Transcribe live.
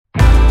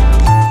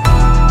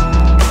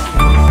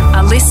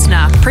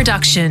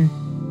production.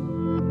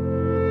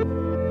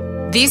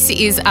 This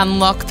is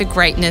Unlock the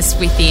Greatness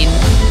Within.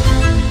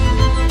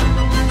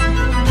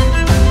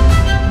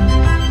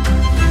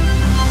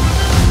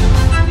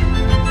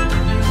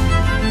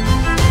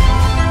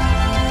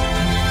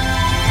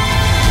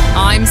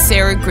 I'm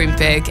Sarah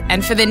Grimberg,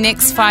 and for the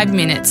next 5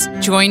 minutes,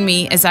 join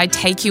me as I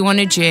take you on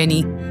a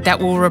journey that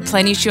will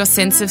replenish your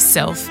sense of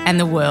self and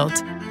the world,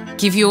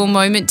 give you a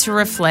moment to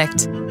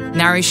reflect,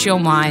 nourish your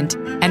mind,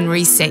 and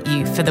reset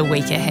you for the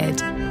week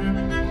ahead.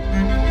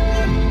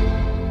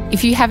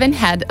 If you haven't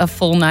had a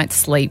full night's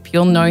sleep,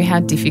 you'll know how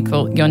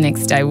difficult your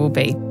next day will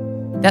be.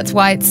 That's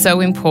why it's so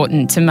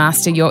important to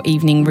master your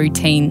evening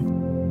routine.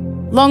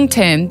 Long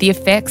term, the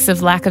effects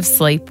of lack of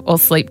sleep or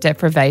sleep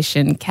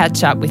deprivation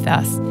catch up with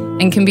us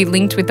and can be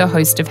linked with a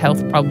host of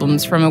health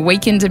problems, from a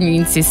weakened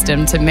immune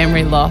system to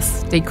memory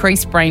loss,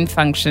 decreased brain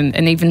function,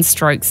 and even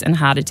strokes and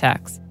heart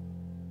attacks.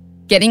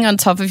 Getting on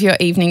top of your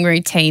evening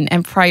routine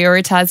and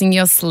prioritising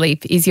your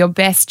sleep is your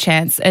best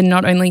chance at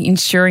not only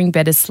ensuring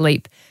better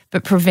sleep,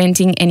 but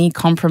preventing any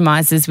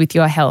compromises with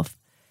your health.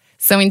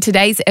 So in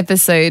today's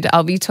episode,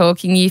 I'll be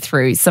talking you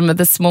through some of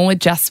the small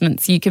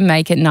adjustments you can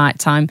make at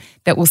nighttime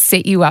that will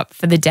set you up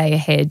for the day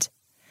ahead.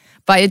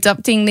 By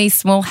adopting these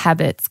small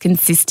habits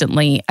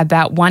consistently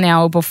about 1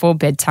 hour before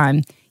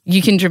bedtime,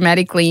 you can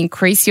dramatically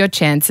increase your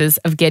chances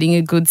of getting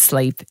a good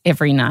sleep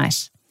every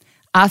night.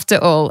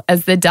 After all,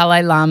 as the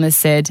Dalai Lama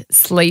said,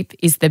 sleep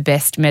is the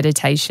best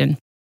meditation.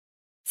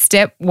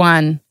 Step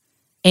 1,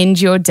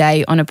 end your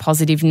day on a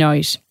positive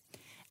note.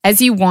 As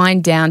you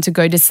wind down to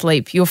go to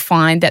sleep, you'll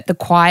find that the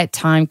quiet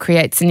time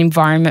creates an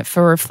environment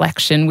for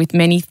reflection, with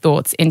many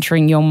thoughts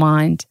entering your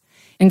mind.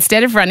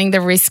 Instead of running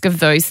the risk of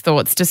those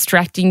thoughts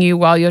distracting you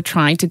while you're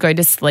trying to go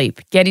to sleep,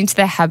 get into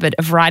the habit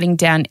of writing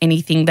down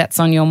anything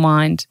that's on your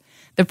mind.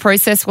 The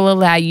process will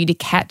allow you to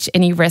catch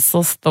any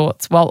restless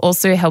thoughts while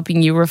also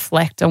helping you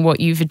reflect on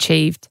what you've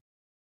achieved.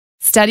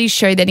 Studies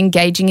show that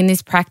engaging in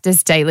this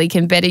practice daily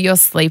can better your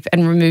sleep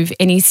and remove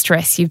any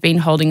stress you've been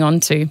holding on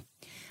to.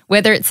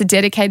 Whether it's a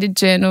dedicated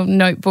journal,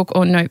 notebook,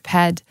 or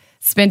notepad,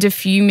 spend a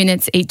few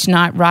minutes each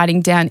night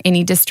writing down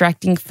any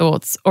distracting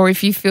thoughts, or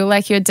if you feel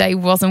like your day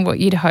wasn't what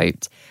you'd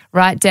hoped,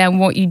 write down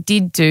what you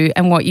did do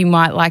and what you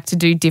might like to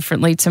do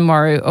differently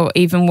tomorrow, or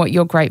even what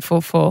you're grateful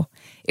for.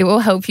 It will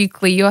help you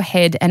clear your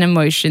head and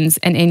emotions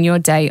and end your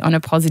day on a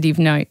positive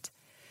note.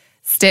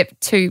 Step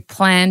 2,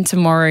 plan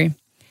tomorrow.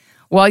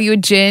 While you're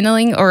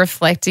journaling or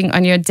reflecting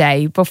on your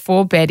day,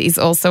 before bed is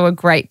also a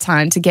great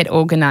time to get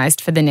organised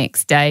for the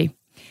next day.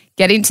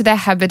 Get into the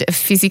habit of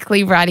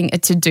physically writing a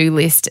to-do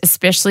list,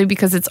 especially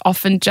because it's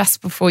often just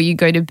before you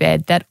go to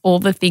bed that all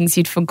the things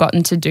you'd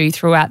forgotten to do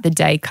throughout the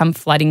day come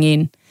flooding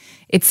in.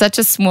 It's such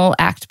a small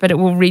act, but it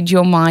will rid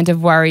your mind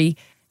of worry,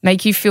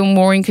 make you feel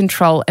more in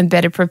control and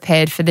better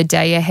prepared for the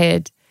day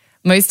ahead.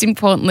 Most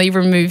importantly,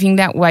 removing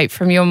that weight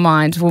from your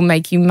mind will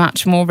make you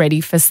much more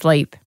ready for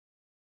sleep.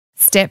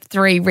 Step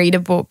 3, read a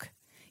book.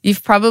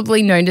 You've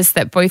probably noticed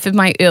that both of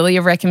my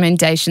earlier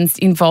recommendations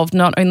involved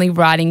not only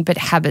writing but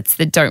habits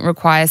that don't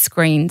require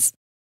screens.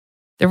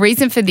 The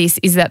reason for this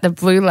is that the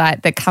blue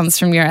light that comes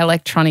from your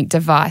electronic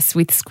device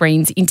with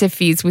screens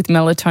interferes with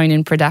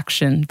melatonin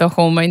production, the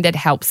hormone that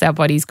helps our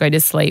bodies go to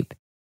sleep.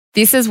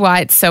 This is why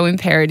it's so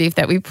imperative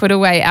that we put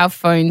away our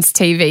phones,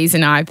 TVs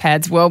and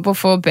iPads well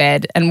before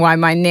bed, and why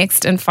my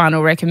next and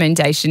final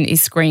recommendation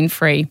is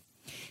screen-free.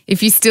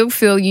 If you still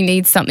feel you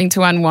need something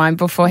to unwind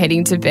before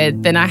heading to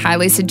bed, then I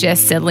highly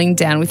suggest settling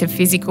down with a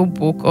physical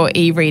book or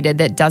e-reader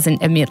that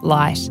doesn't emit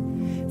light.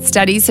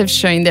 Studies have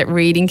shown that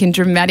reading can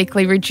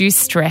dramatically reduce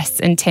stress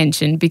and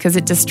tension because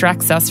it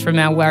distracts us from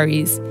our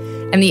worries.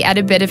 And the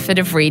added benefit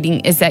of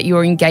reading is that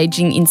you're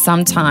engaging in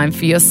some time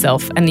for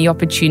yourself and the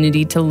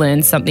opportunity to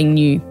learn something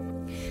new.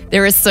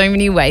 There are so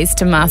many ways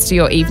to master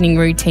your evening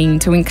routine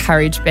to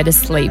encourage better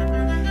sleep.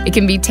 It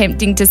can be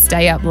tempting to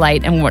stay up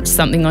late and watch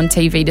something on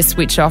TV to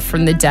switch off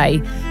from the day,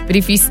 but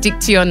if you stick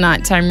to your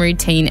nighttime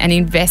routine and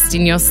invest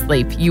in your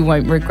sleep, you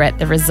won't regret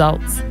the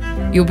results.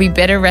 You'll be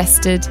better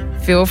rested,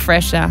 feel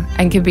fresher,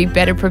 and can be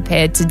better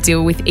prepared to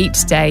deal with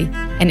each day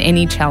and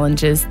any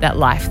challenges that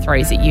life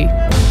throws at you.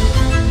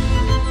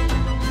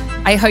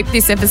 I hope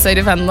this episode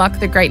of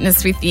Unlock the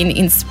Greatness Within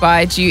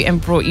inspired you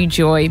and brought you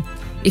joy.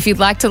 If you'd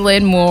like to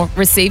learn more,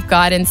 receive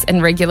guidance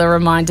and regular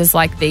reminders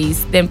like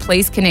these, then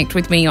please connect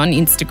with me on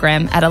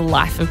Instagram at A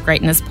Life of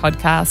Greatness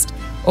Podcast,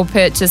 or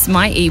purchase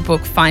my ebook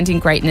Finding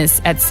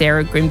Greatness at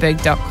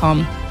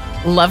sarahgrimberg.com.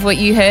 Love what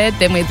you heard?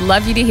 Then we'd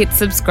love you to hit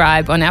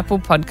subscribe on Apple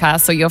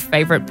Podcasts or your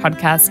favourite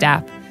podcast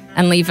app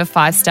and leave a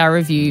 5-star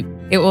review.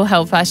 It will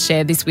help us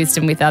share this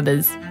wisdom with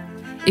others.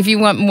 If you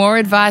want more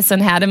advice on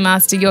how to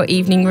master your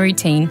evening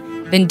routine,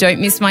 then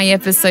don't miss my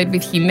episode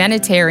with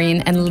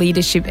humanitarian and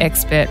leadership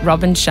expert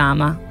Robin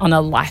Sharma on A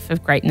Life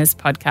of Greatness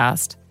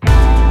podcast.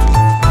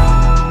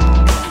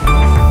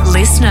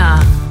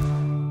 Listener.